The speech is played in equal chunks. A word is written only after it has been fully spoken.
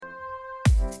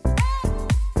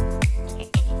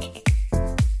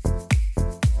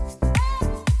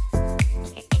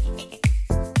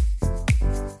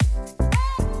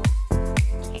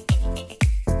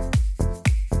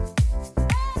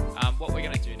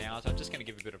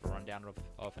rundown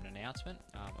of an announcement.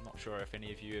 I'm not sure if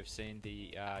any of you have seen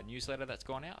the newsletter that's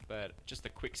gone out, but just a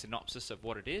quick synopsis of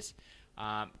what it is.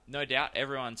 No doubt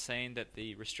everyone's seen that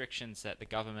the restrictions that the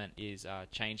government is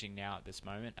changing now at this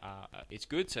moment is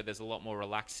good, so there's a lot more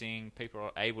relaxing, people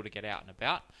are able to get out and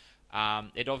about.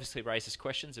 It obviously raises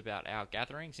questions about our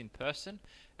gatherings in person.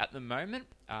 At the moment,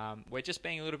 we're just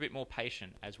being a little bit more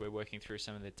patient as we're working through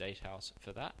some of the details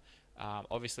for that.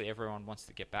 Obviously, everyone wants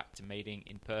to get back to meeting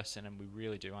in person, and we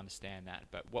really do understand that.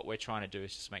 But what we're trying to do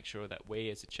is just make sure that we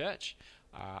as a church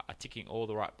are ticking all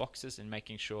the right boxes and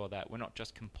making sure that we're not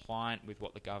just compliant with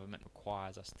what the government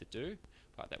requires us to do,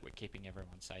 but that we're keeping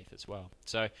everyone safe as well.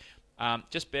 So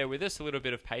just bear with us, a little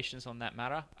bit of patience on that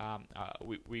matter.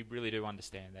 We really do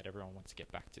understand that everyone wants to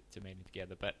get back to meeting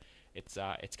together, but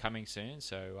it's coming soon,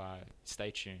 so stay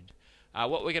tuned.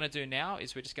 What we're going to do now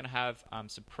is we're just going to have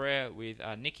some prayer with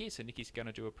Nikki. So Nikki's going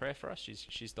to do a prayer for us.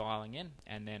 She's dialing in,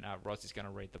 and then Ros is going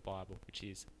to read the Bible, which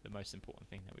is the most important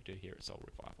thing that we do here at Soul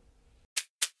Revival.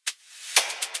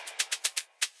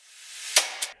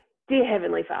 Dear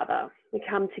Heavenly Father, we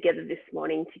come together this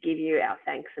morning to give you our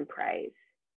thanks and praise.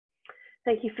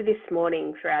 Thank you for this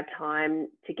morning, for our time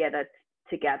together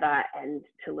to gather and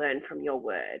to learn from your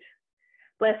word.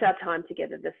 Bless our time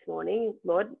together this morning,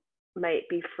 Lord. May it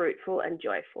be fruitful and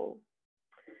joyful.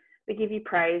 We give you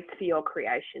praise for your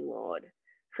creation, Lord,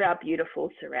 for our beautiful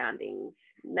surroundings,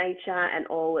 nature and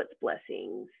all its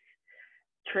blessings,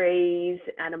 trees,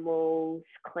 animals,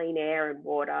 clean air and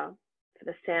water, for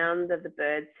the sound of the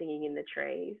birds singing in the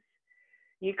trees.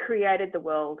 You created the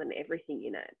world and everything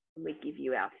in it, and we give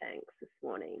you our thanks this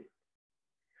morning.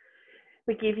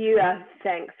 We give you our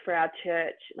thanks for our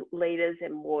church leaders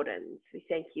and wardens. We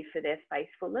thank you for their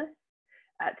faithfulness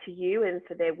to you and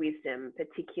for their wisdom,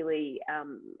 particularly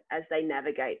as they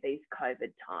navigate these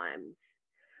COVID times.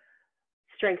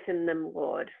 Strengthen them,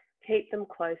 Lord. Keep them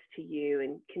close to you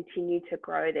and continue to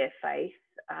grow their faith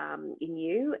in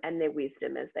you and their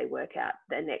wisdom as they work out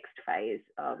the next phase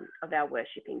of our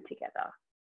worshipping together.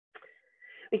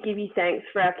 We give you thanks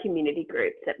for our community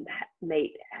groups that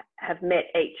have met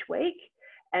each week,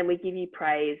 and we give you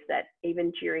praise that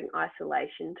even during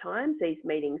isolation times, these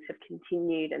meetings have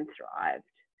continued and thrived.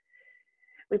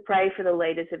 We pray for the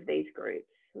leaders of these groups,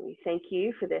 and we thank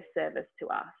you for their service to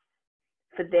us,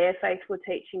 for their faithful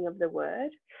teaching of the word,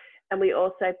 and we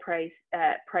also pray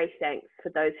thanks for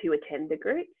those who attend the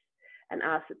groups and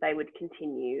ask that they would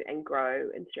continue and grow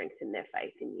and strengthen their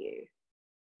faith in you.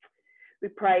 We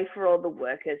pray for all the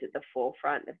workers at the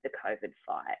forefront of the COVID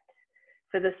fight,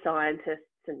 for the scientists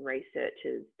and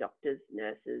researchers, doctors,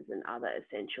 nurses, and other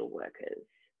essential workers.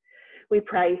 We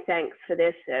pray thanks for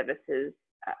their services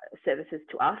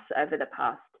to us over the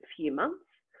past few months,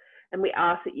 and we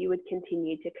ask that you would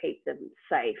continue to keep them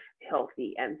safe,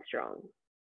 healthy, and strong.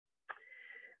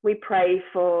 We pray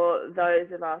for those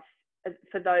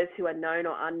who are known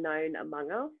or unknown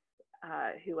among us,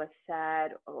 who are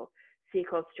sad or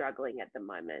sick or struggling at the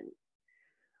moment.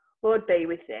 Lord, be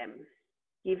with them.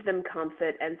 Give them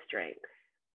comfort and strength.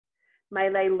 May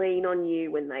they lean on you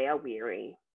when they are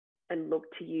weary and look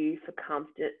to you for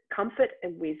comfort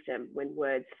and wisdom when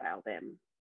words fail them.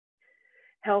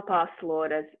 Help us,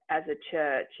 Lord, as a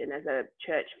church and as a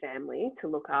church family to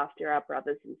look after our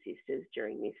brothers and sisters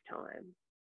during this time.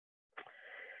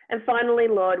 And finally,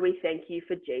 Lord, we thank you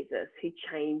for Jesus, who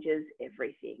changes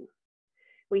everything.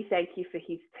 We thank you for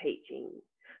his teaching,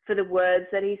 for the words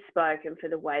that he spoke, and for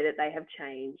the way that they have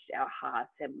changed our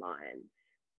hearts and minds.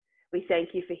 We thank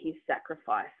you for his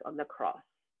sacrifice on the cross,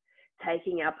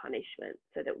 taking our punishment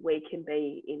so that we can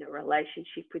be in a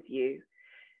relationship with you,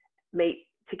 meet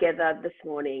together this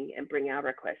morning and bring our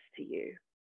requests to you.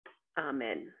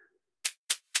 Amen.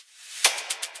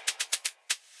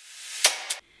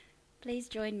 Please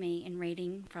join me in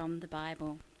reading from the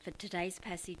Bible. For today's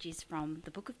passage is from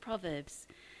the book of Proverbs,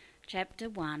 chapter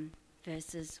 1,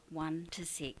 verses 1 to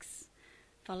 6.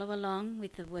 Follow along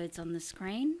with the words on the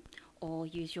screen or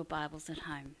use your Bibles at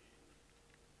home.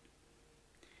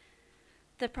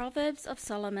 The Proverbs of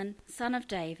Solomon, son of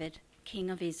David, king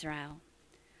of Israel.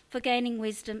 For gaining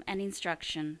wisdom and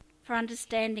instruction, for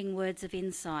understanding words of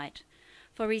insight,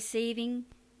 for receiving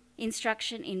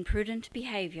instruction in prudent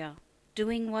behaviour,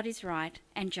 doing what is right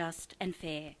and just and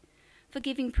fair, for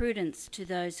giving prudence to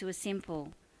those who are simple,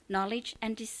 knowledge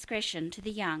and discretion to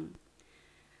the young.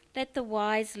 Let the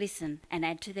wise listen and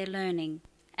add to their learning,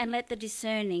 and let the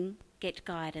discerning get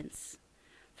guidance.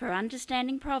 For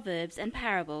understanding proverbs and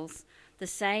parables, the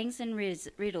sayings and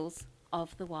riddles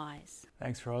of the wise.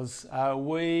 Thanks, Ros.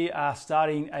 We are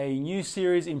starting a new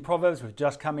series in Proverbs. We've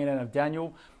just come in out of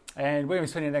Daniel. And we're going to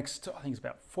be spending the next, I think it's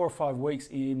about 4 or 5 weeks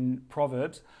in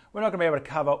Proverbs. We're not going to be able to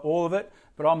cover all of it,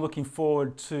 but I'm looking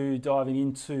forward to diving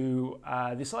into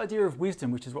this idea of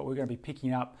wisdom, which is what we're going to be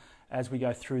picking up as we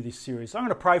go through this series. So I'm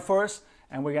going to pray for us,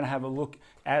 and we're going to have a look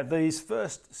at these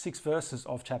first 6 verses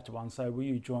of chapter 1. So will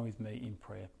you join with me in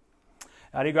prayer?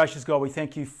 Our dear gracious God, we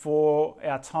thank you for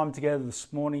our time together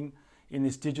this morning in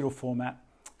this digital format.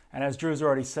 And as Drew has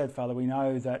already said, Father, we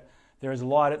know that there is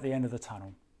light at the end of the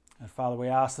tunnel. And Father, we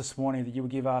ask this morning that you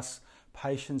would give us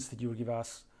patience, that you would give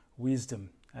us wisdom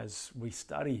as we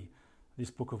study this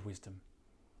book of wisdom.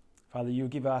 Father, you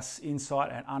would give us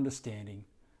insight and understanding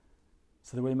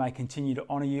so that we may continue to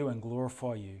honour you and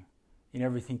glorify you in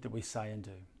everything that we say and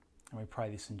do. And we pray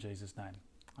this in Jesus' name.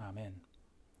 Amen.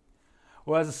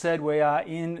 Well, as I said, we are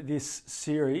in this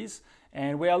series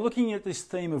and we are looking at this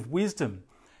theme of wisdom.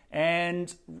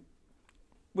 And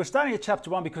we're starting at chapter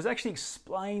 1 because it actually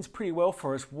explains pretty well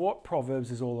for us what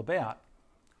Proverbs is all about.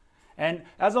 And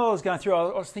as I was going through,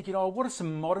 I was thinking, what are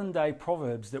some modern day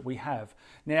Proverbs that we have?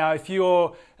 Now, if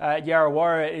you're at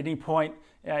Yarrawarrah at any point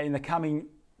in the coming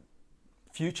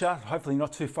future, hopefully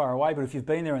not too far away, but if you've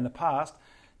been there in the past,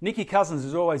 Nicky Cousins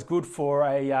is always good for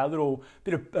a little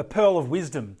bit of a pearl of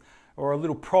wisdom, or a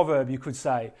little proverb, you could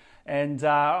say. And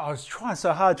I was trying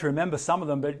so hard to remember some of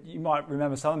them, but you might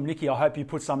remember some of them. Nicky, I hope you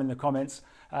put some in the comments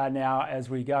now as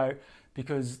we go,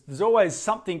 because there's always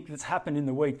something that's happened in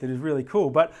the week that is really cool.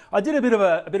 But I did a bit of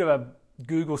a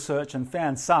Google search and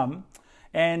found some,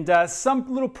 and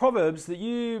some little proverbs that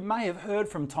you may have heard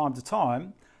from time to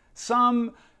time.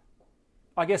 Some,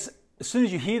 I guess, as soon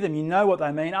as you hear them, you know what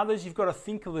they mean. Others, you've got to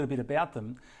think a little bit about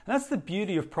them. And that's the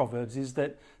beauty of Proverbs, is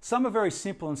that some are very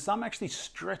simple and some actually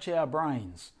stretch our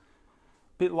brains.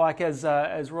 A bit like as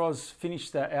Roz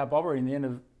finished our bobbery in the end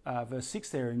of verse 6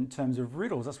 there in terms of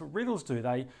riddles. That's what riddles do.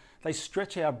 They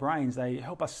stretch our brains. They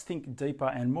help us think deeper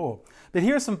and more. But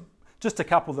here are just a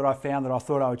couple that I found that I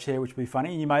thought I would share, which would be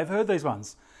funny. And you may have heard these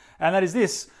ones. And that is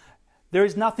this: there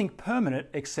is nothing permanent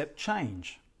except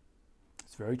change.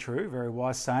 It's very true, very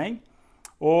wise saying.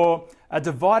 Or, a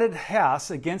divided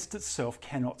house against itself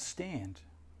cannot stand.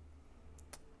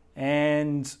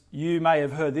 And you may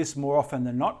have heard this more often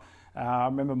than not. I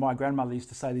remember my grandmother used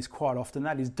to say this quite often.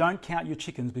 That is, don't count your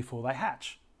chickens before they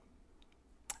hatch.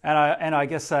 And I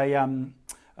guess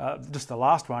just the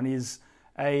last one is,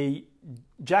 a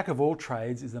jack of all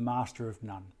trades is the master of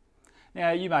none.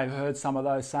 Now, you may have heard some of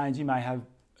those sayings. You may have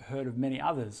heard of many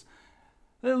others.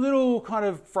 They're little kind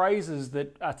of phrases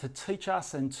that are to teach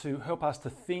us and to help us to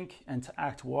think and to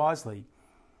act wisely.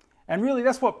 And really,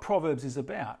 that's what Proverbs is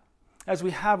about. As we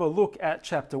have a look at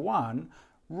chapter 1,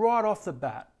 right off the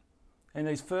bat, in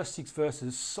these first 6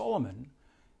 verses, Solomon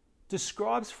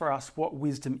describes for us what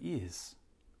wisdom is.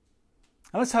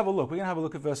 Now let's have a look. We're going to have a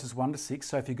look at verses 1 to 6.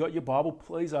 So if you've got your Bible,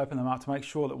 please open them up to make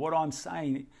sure that what I'm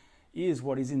saying is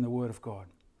what is in the Word of God.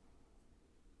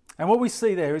 And what we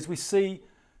see there is we see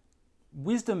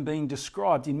wisdom being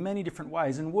described in many different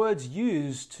ways, and words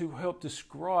used to help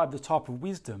describe the type of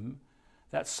wisdom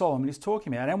that Solomon is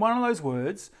talking about. And one of those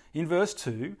words in verse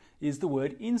 2 is the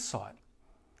word insight.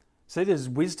 See, there's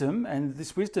wisdom, and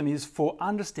this wisdom is for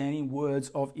understanding words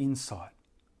of insight.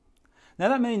 Now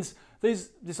that means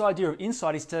this idea of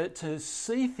insight is to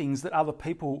see things that other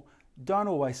people don't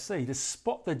always see, to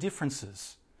spot the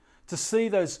differences, to see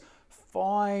those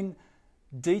fine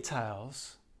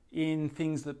details in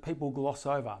things that people gloss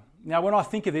over. Now, when I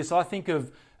think of this, I think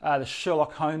of the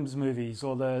Sherlock Holmes movies,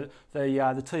 or the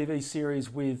TV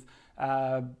series with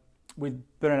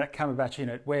Benedict Cumberbatch in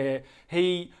it, where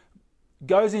he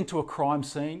goes into a crime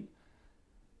scene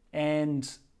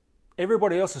and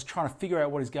everybody else is trying to figure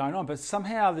out what is going on, but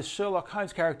somehow the Sherlock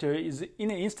Holmes character is, in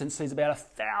an instant, sees about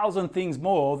 1,000 things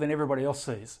more than everybody else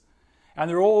sees. And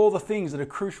they're all the things that are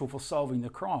crucial for solving the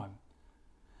crime.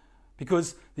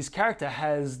 Because this character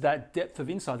has that depth of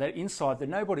insight, that insight that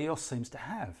nobody else seems to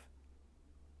have.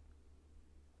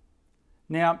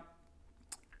 Now,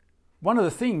 one of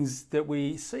the things that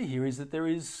we see here is that there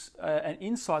is an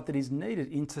insight that is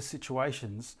needed into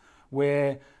situations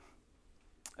where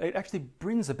it actually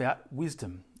brings about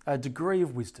wisdom, a degree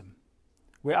of wisdom.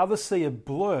 Where others see a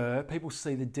blur, people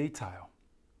see the detail.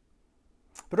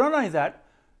 But not only that,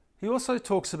 he also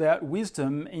talks about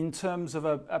wisdom in terms of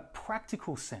a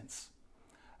practical sense.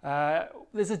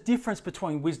 There's a difference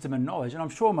between wisdom and knowledge, and I'm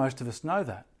sure most of us know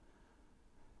that.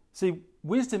 See,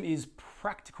 wisdom is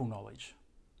practical knowledge.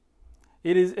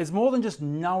 It's more than just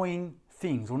knowing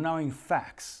things or knowing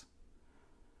facts.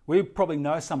 We probably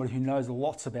know somebody who knows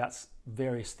lots about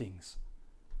various things.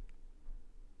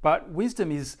 But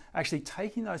wisdom is actually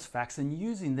taking those facts and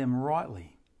using them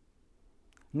rightly.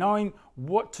 knowing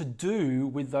what to do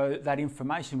with that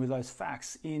information, with those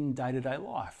facts in day-to-day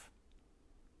life.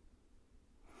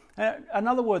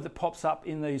 Another word that pops up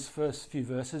in these first few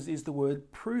verses is the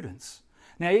word prudence.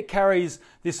 Now, it carries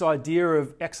this idea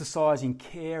of exercising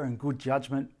care and good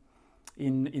judgment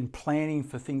in planning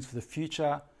for things for the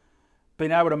future,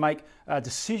 being able to make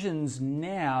decisions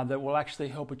now that will actually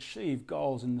help achieve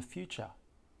goals in the future.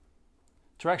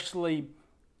 To actually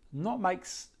not make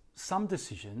some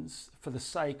decisions for the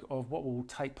sake of what will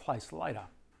take place later.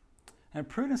 And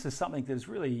prudence is something that is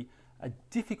really a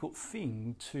difficult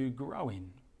thing to grow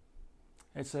in.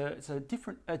 It's a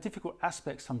difficult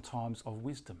aspect sometimes of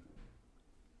wisdom.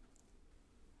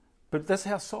 But that's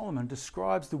how Solomon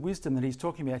describes the wisdom that he's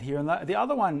talking about here. And the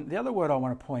other word I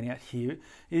want to point out here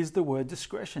is the word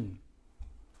discretion,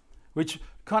 which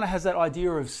kind of has that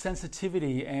idea of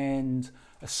sensitivity and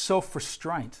a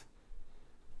self-restraint.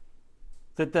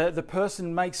 That the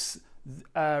person makes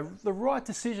the right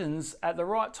decisions at the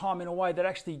right time in a way that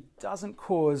actually doesn't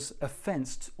cause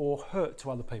offence or hurt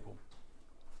to other people.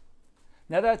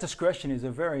 Now, that discretion is a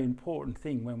very important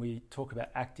thing when we talk about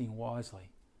acting wisely.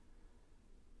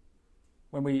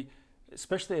 When we,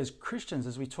 especially as Christians,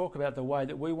 as we talk about the way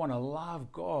that we want to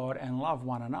love God and love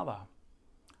one another,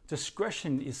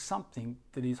 discretion is something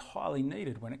that is highly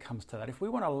needed when it comes to that. If we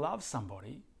want to love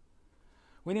somebody,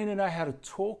 we need to know how to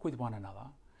talk with one another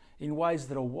in ways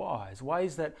that are wise,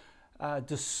 ways that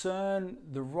discern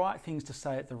the right things to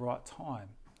say at the right time.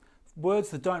 Words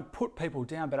that don't put people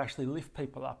down but actually lift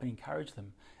people up and encourage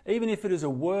them. Even if it is a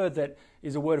word that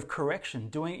is a word of correction,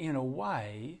 doing it in a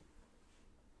way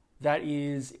that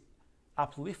is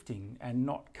uplifting and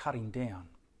not cutting down.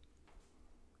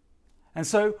 And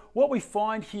so what we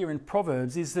find here in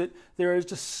Proverbs is that there are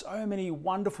just so many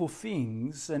wonderful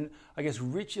things and I guess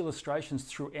rich illustrations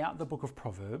throughout the book of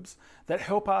Proverbs that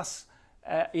help us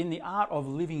in the art of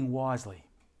living wisely.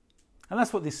 And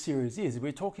that's what this series is.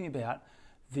 We're talking about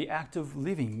the act of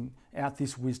living out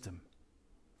this wisdom.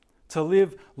 To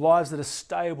live lives that are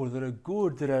stable, that are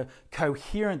good, that are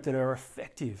coherent, that are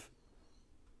effective.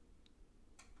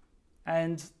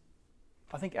 And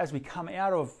I think as we come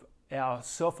out of our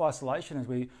self-isolation, as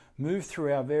we move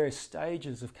through our various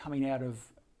stages of coming out of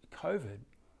COVID,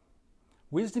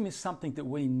 wisdom is something that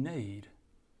we need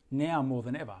now more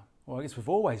than ever. Well, I guess we've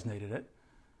always needed it.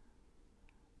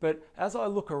 But as I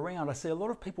look around, I see a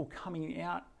lot of people coming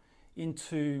out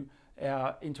into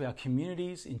our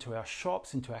communities, into our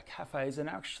shops, into our cafes, and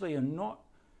actually are not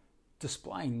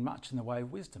displaying much in the way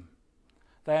of wisdom.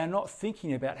 They are not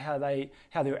thinking about how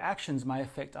their actions may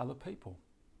affect other people,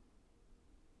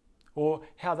 or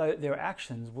how their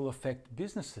actions will affect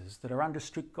businesses that are under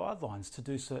strict guidelines to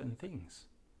do certain things.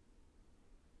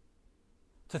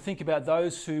 To think about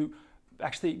those who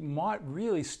actually might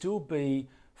really still be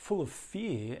full of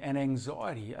fear and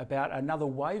anxiety about another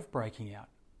wave breaking out.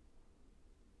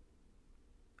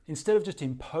 Instead of just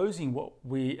imposing what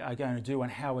we are going to do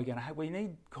and how we're going to have, we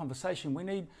need conversation, we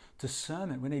need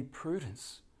discernment, we need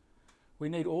prudence. We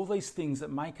need all these things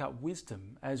that make up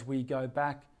wisdom as we go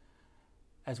back,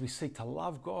 as we seek to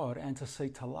love God and to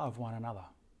seek to love one another.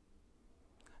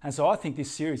 And so I think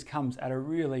this series comes at a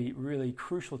really, really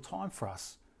crucial time for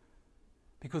us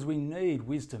because we need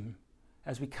wisdom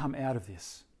as we come out of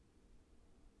this.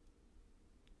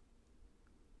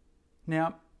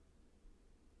 Now,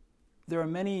 there are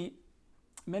many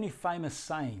famous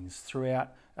sayings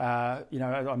throughout, I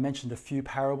mentioned a few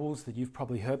parables that you've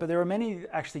probably heard, but there are many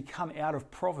that actually come out of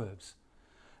Proverbs,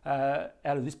 out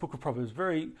of this book of Proverbs,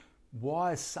 very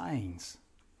wise sayings.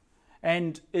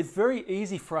 And it's very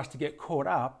easy for us to get caught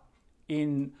up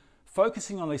in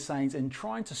focusing on these sayings and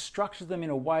trying to structure them in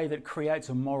a way that creates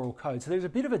a moral code. So there's a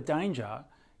bit of a danger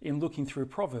in looking through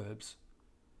Proverbs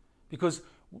because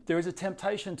there is a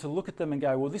temptation to look at them and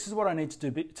go, well, this is what I need to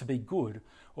do to be good,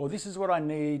 or this is what I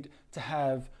need to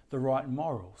have the right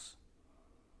morals.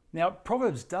 Now,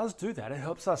 Proverbs does do that. It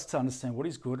helps us to understand what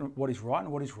is good and what is right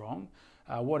and what is wrong,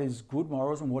 what is good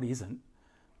morals and what isn't.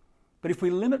 But if we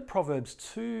limit Proverbs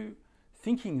to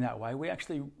thinking that way, we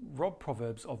actually rob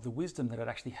Proverbs of the wisdom that it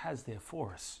actually has there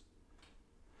for us.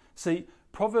 See,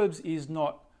 Proverbs is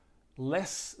not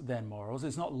less than morals.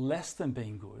 It's not less than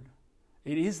being good.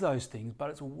 It is those things,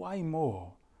 but it's way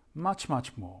more, much,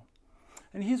 much more.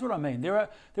 And here's what I mean. There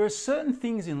are certain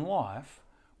things in life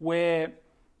where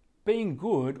being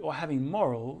good or having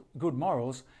good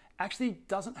morals actually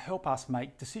doesn't help us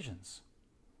make decisions.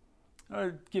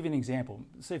 I'll give you an example.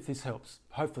 See if this helps.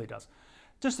 Hopefully it does.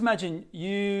 Just imagine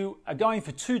you are going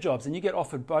for 2 jobs and you get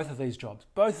offered both of these jobs.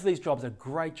 Both of these jobs are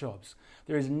great jobs.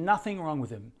 There is nothing wrong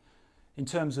with them. In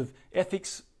terms of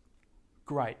ethics,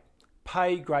 great.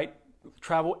 Pay, great.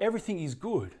 travel, everything is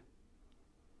good.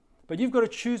 But you've got to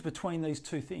choose between these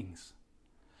two things.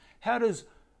 How does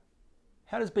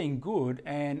being good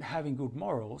and having good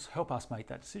morals help us make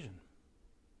that decision?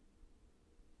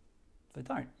 They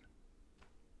don't.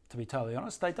 To be totally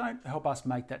honest, they don't help us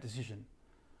make that decision.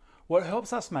 What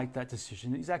helps us make that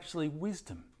decision is actually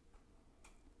wisdom.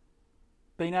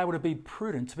 Being able to be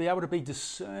prudent, to be able to be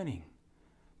discerning,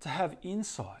 to have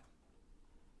insight.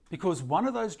 Because one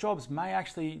of those jobs may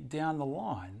actually, down the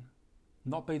line,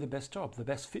 not be the best job, the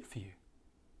best fit for you.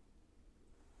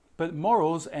 But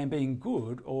morals and being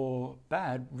good or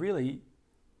bad really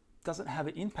doesn't have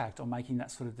an impact on making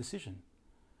that sort of decision.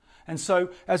 And so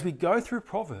as we go through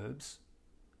Proverbs,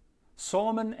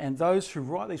 Solomon and those who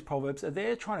write these Proverbs are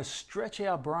there trying to stretch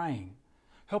our brain,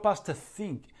 help us to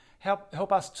think,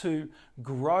 help us to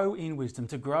grow in wisdom,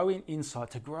 to grow in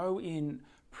insight, to grow in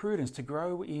prudence, to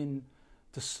grow in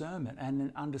discernment and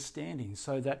in understanding,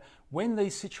 so that when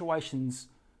these situations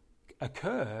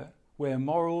occur where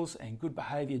morals and good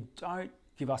behaviour don't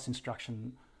give us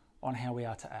instruction on how we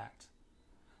are to act,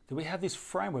 that we have this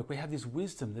framework, we have this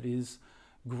wisdom that is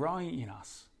growing in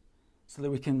us so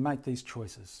that we can make these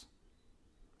choices.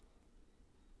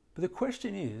 But the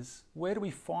question is, where do we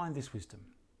find this wisdom?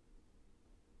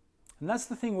 And that's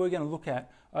the thing we're going to look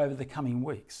at over the coming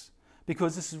weeks,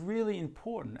 because this is really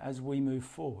important as we move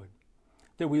forward,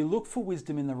 that we look for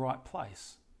wisdom in the right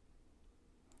place.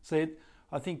 So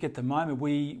I think at the moment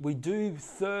we do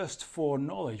thirst for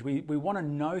knowledge. We want to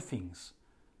know things.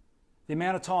 The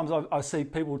amount of times I see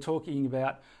people talking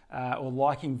about or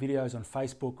liking videos on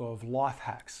Facebook of life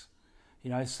hacks,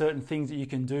 certain things that you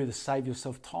can do to save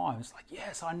yourself time. It's like,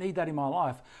 yes, I need that in my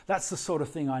life. That's the sort of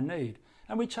thing I need.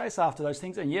 And we chase after those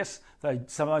things. And yes,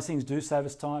 some of those things do save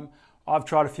us time. I've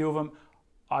tried a few of them.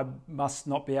 I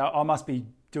must be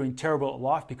doing terrible at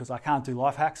life because I can't do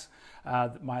life hacks.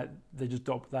 They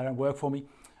don't work for me.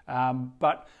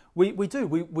 But we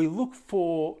look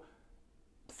for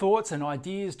thoughts and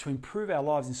ideas to improve our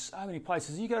lives in so many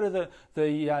places. You go to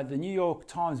the New York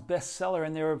Times bestseller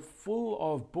and they're full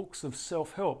of books of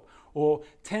self-help, or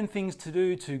 10 things to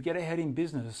do to get ahead in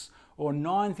business, or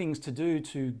 9 things to do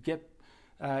to get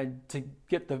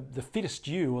the fittest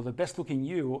you or the best looking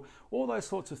you, or all those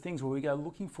sorts of things where we go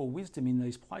looking for wisdom in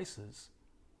these places.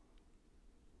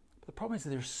 But the problem is that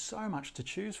there's so much to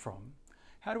choose from.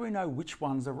 How do we know which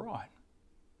ones are right?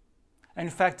 And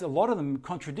in fact, a lot of them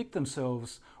contradict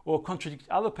themselves or contradict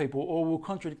other people, or will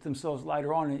contradict themselves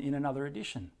later on in another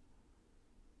edition.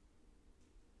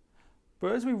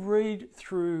 But as we read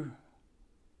through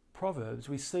Proverbs,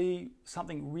 we see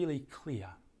something really clear.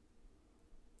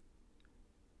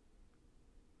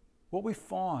 What we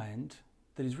find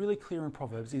that is really clear in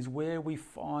Proverbs is where we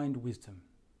find wisdom,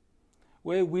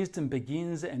 where wisdom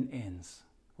begins and ends,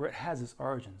 where it has its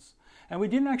origins. And we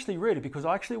didn't actually read it because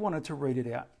I actually wanted to read it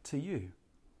out to you.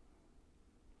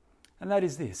 And that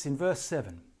is this, in verse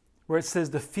 7, where it says,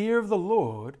 "The fear of the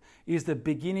Lord is the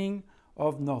beginning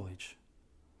of knowledge.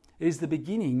 It is the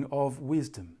beginning of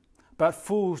wisdom, but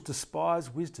fools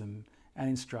despise wisdom and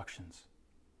instructions."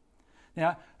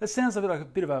 Now, that sounds like a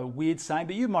bit of a weird saying,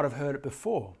 but you might have heard it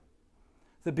before.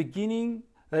 The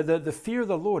fear of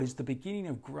the Lord is the beginning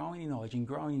of growing in knowledge and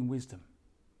growing in wisdom.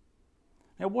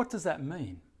 Now, what does that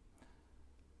mean?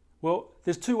 Well,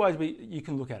 there's two ways you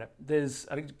can look at it.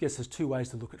 I guess there's two ways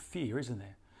to look at fear, isn't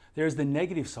there? There is the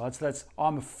negative side, so that's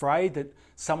I'm afraid that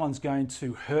someone's going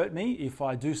to hurt me if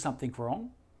I do something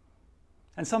wrong.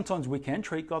 And sometimes we can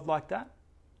treat God like that,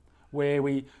 where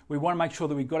we want to make sure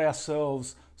that we've got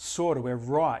ourselves sorted, we're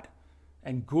right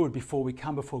and good before we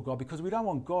come before God, because we don't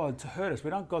want God to hurt us.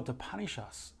 We don't want God to punish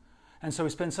us. And so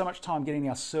we spend so much time getting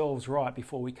ourselves right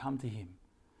before we come to Him.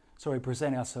 So we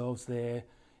present ourselves there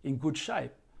in good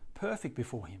shape, perfect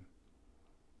before Him.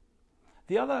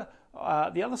 The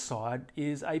other side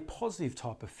is a positive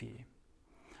type of fear.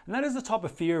 And that is the type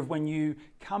of fear of when you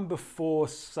come before,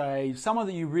 say, someone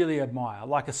that you really admire,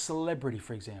 like a celebrity,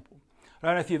 for example. I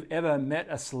don't know if you've ever met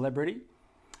a celebrity.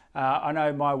 I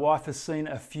know my wife has seen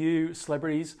a few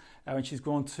celebrities when she's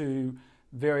gone to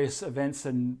various events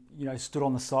and stood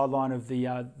on the sideline of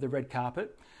the red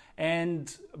carpet.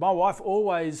 And my wife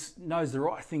always knows the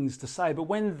right things to say, but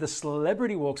when the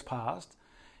celebrity walks past,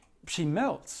 she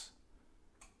melts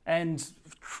and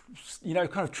kind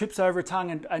of trips over her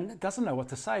tongue and doesn't know what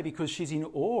to say because she's in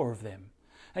awe of them.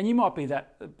 And you might be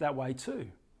that way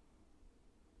too.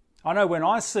 I know when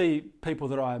I see people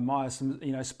that I admire, some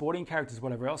sporting characters,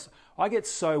 whatever else, I get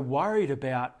so worried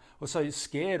about or so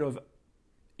scared of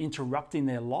interrupting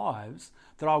their lives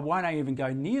that I won't even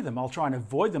go near them. I'll try and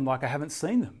avoid them like I haven't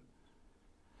seen them.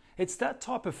 It's that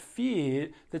type of fear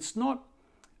that's not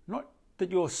that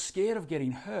you're scared of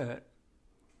getting hurt,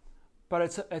 but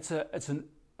it's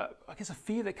a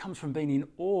fear that comes from being in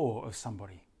awe of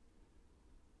somebody,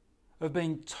 of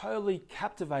being totally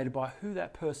captivated by who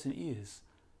that person is.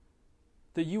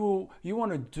 That you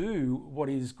want to do what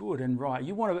is good and right.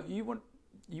 You want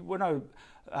to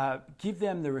give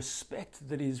them the respect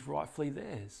that is rightfully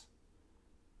theirs.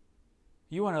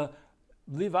 You want to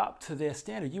live up to their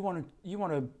standard. You want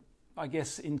to, I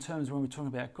guess, in terms when we're talking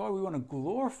about God, we want to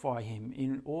glorify Him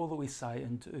in all that we say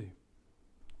and do.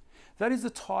 That is the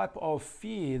type of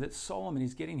fear that Solomon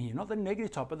is getting here. Not the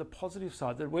negative type, but the positive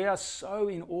side. That we are so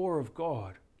in awe of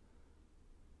God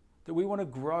that we want to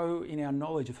grow in our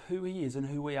knowledge of who He is and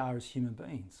who we are as human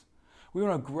beings. We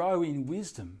want to grow in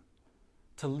wisdom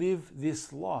to live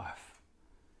this life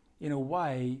in a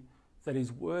way that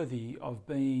is worthy of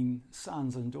being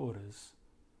sons and daughters,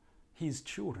 His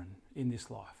children in this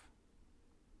life.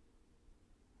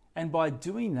 And by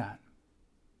doing that,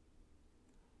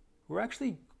 we're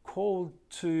actually called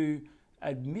to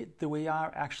admit that we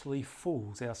are actually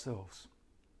fools ourselves.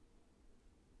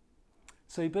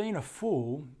 So being a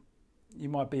fool, you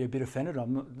might be a bit offended. I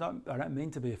don't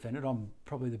mean to be offended. I'm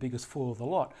probably the biggest fool of the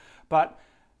lot. But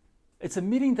it's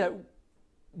admitting that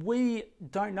we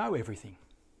don't know everything.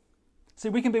 See,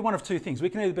 we can be one of two things. We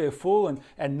can either be a fool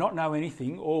and not know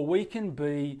anything, or we can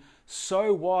be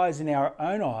so wise in our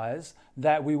own eyes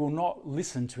that we will not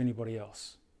listen to anybody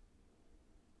else.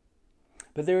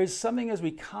 But there is something as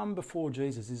we come before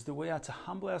Jesus, is that we are to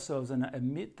humble ourselves and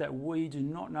admit that we do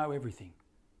not know everything,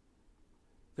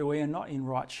 that we are not in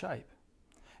right shape.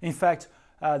 In fact,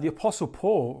 the Apostle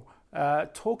Paul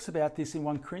talks about this in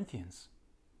 1 Corinthians.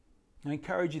 I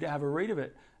encourage you to have a read of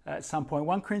it at some point.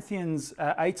 1 Corinthians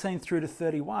 18 through to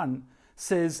 31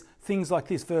 says things like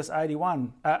this. Verse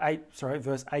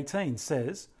 18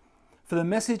 says, "For the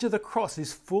message of the cross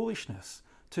is foolishness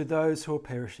to those who are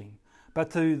perishing,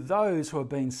 but to those who are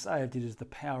being saved, it is the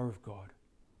power of God."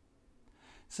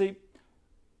 See,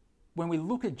 when we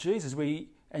look at Jesus,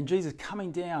 and Jesus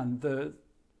coming down, the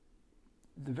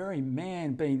very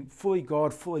man being fully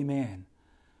God, fully man,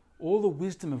 all the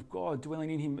wisdom of God dwelling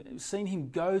in Him, seeing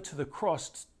Him go to the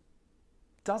cross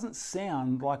doesn't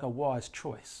sound like a wise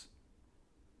choice.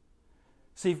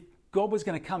 See, if God was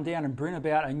going to come down and bring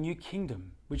about a new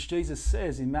kingdom, which Jesus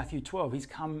says in Matthew 12, He's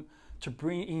come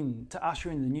to usher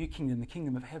in the new kingdom, the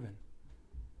kingdom of heaven.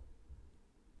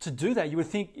 To do that, you would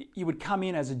think you would come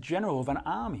in as a general of an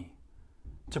army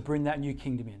to bring that new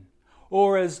kingdom in,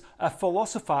 or as a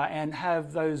philosopher and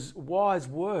have those wise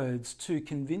words to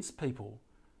convince people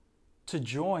to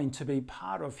join, to be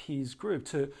part of His group,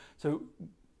 to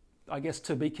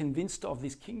be convinced of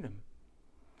this kingdom.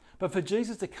 But for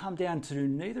Jesus to come down to do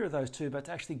neither of those two, but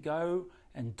to actually go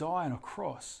and die on a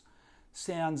cross,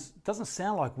 doesn't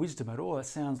sound like wisdom at all. It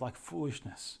sounds like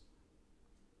foolishness.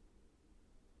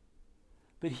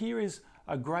 But here is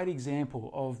a great example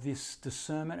of this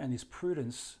discernment and this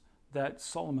prudence that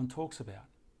Solomon talks about.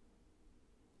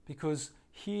 Because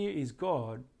here is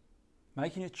God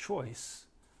making a choice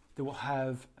that will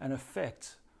have an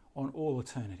effect on all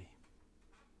eternity.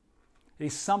 It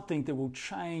is something that will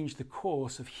change the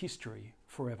course of history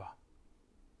forever.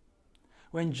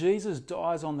 When Jesus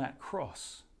dies on that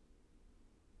cross,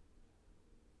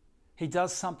 He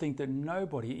does something that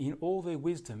nobody in all their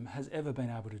wisdom has ever been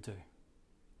able to do.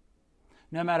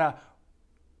 No matter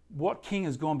what king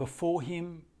has gone before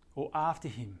Him or after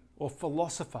Him, or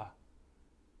philosopher,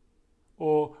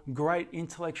 or great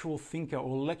intellectual thinker,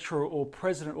 or lecturer, or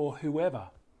president, or whoever,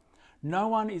 no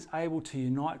one is able to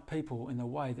unite people in the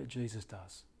way that Jesus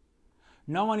does.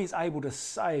 No one is able to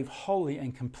save wholly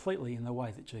and completely in the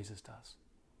way that Jesus does.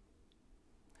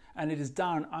 And it is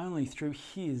done only through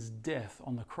His death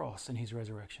on the cross and His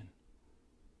resurrection.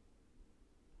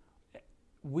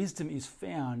 Wisdom is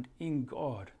found in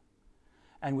God,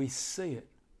 and we see it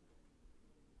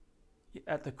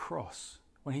at the cross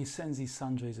when He sends His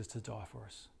Son Jesus to die for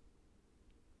us.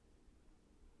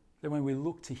 Then when we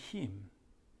look to Him,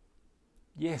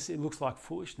 yes, it looks like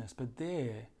foolishness, but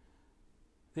there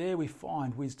we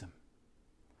find wisdom.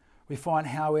 We find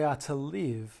how we are to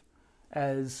live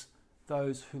as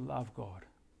those who love God,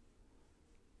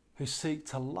 who seek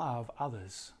to love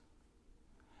others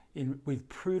with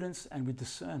prudence and with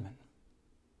discernment,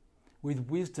 with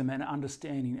wisdom and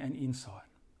understanding and insight.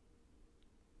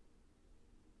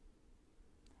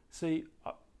 See,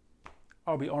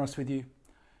 I'll be honest with you,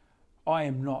 I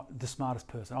am not the smartest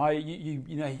person.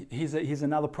 Here's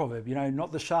another proverb,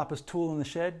 not the sharpest tool in the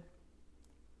shed,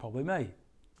 probably me.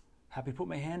 Happy to put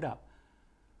my hand up.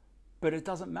 But it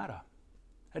doesn't matter.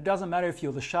 It doesn't matter if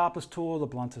you're the sharpest tool or the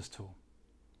bluntest tool.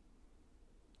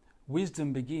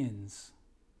 wisdom begins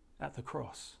at the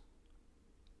cross.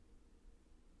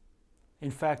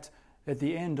 In fact, at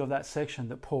the end of that section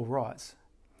that Paul writes,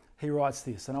 he writes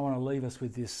this, and I want to leave us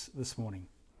with this morning.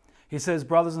 He says,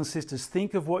 brothers and sisters,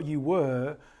 think of what you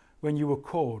were when you were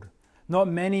called. Not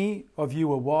many of you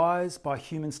were wise by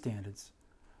human standards.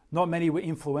 Not many were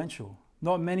influential.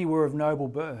 Not many were of noble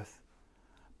birth.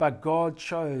 But God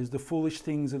chose the foolish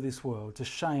things of this world to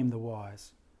shame the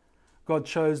wise. God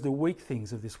chose the weak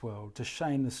things of this world to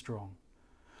shame the strong.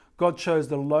 God chose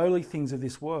the lowly things of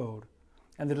this world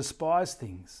and the despised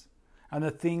things and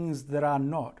the things that are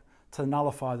not to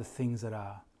nullify the things that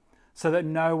are, so that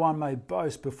no one may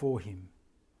boast before him.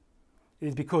 It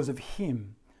is because of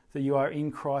him that you are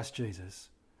in Christ Jesus,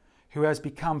 who has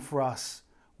become for us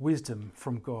wisdom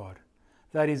from God.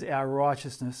 That is our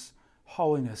righteousness,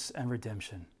 holiness, and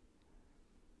redemption.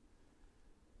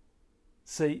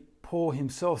 See, Paul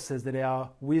himself says that our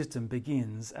wisdom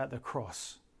begins at the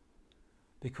cross,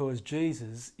 because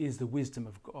Jesus is the wisdom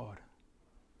of God.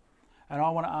 And I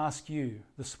want to ask you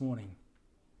this morning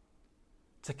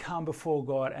to come before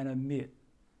God and admit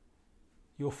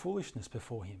your foolishness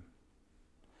before him.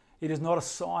 It is not a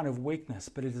sign of weakness,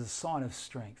 but it is a sign of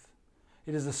strength.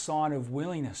 It is a sign of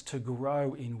willingness to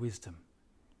grow in wisdom.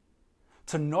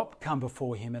 To not come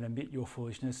before him and admit your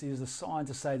foolishness is a sign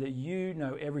to say that you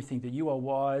know everything, that you are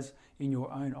wise in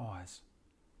your own eyes.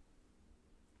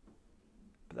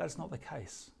 But that's not the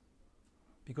case,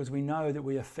 because we know that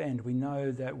we offend. We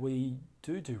know that we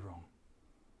do wrong.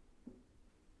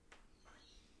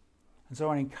 And so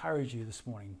I encourage you this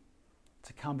morning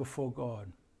to come before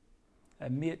God,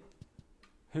 admit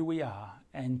who we are,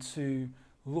 and to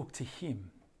look to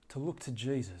him, to look to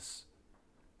Jesus,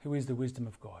 who is the wisdom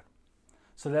of God.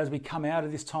 So that as we come out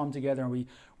of this time together and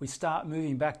we start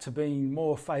moving back to being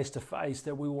more face to face,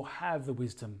 that we will have the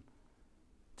wisdom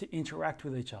to interact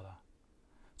with each other,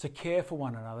 to care for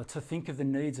one another, to think of the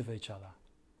needs of each other,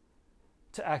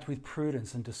 to act with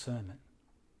prudence and discernment.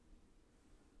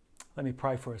 Let me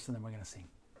pray for us and then we're going to sing.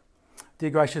 Dear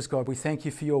gracious God, we thank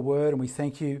you for your word, and we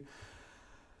thank you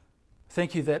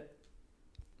that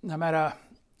no matter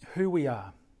who we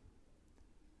are,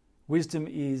 wisdom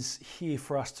is here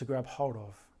for us to grab hold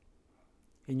of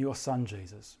in your Son,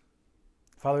 Jesus.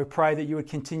 Father, we pray that you would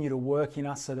continue to work in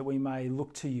us so that we may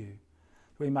look to you,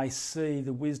 that we may see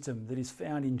the wisdom that is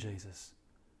found in Jesus,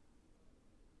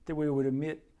 that we would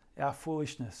admit our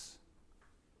foolishness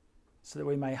so that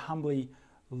we may humbly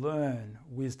learn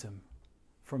wisdom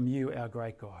from you, our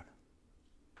great God,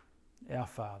 our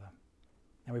Father.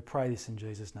 And we pray this in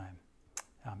Jesus' name.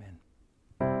 Amen.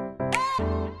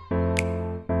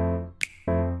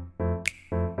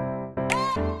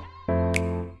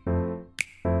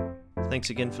 Thanks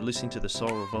again for listening to the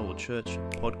Soul Revival Church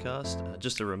podcast.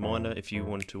 Just a reminder, if you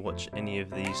want to watch any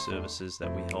of these services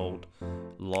that we hold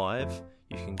live,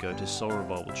 you can go to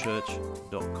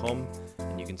soulrevivalchurch.com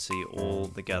and you can see all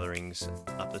the gatherings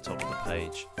up the top of the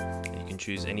page. And you can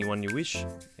choose any one you wish.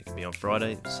 It can be on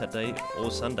Friday, Saturday,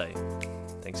 or Sunday.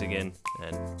 Thanks again,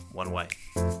 and one way.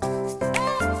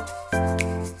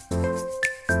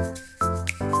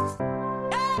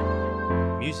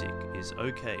 Music is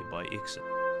Okay by Ixon.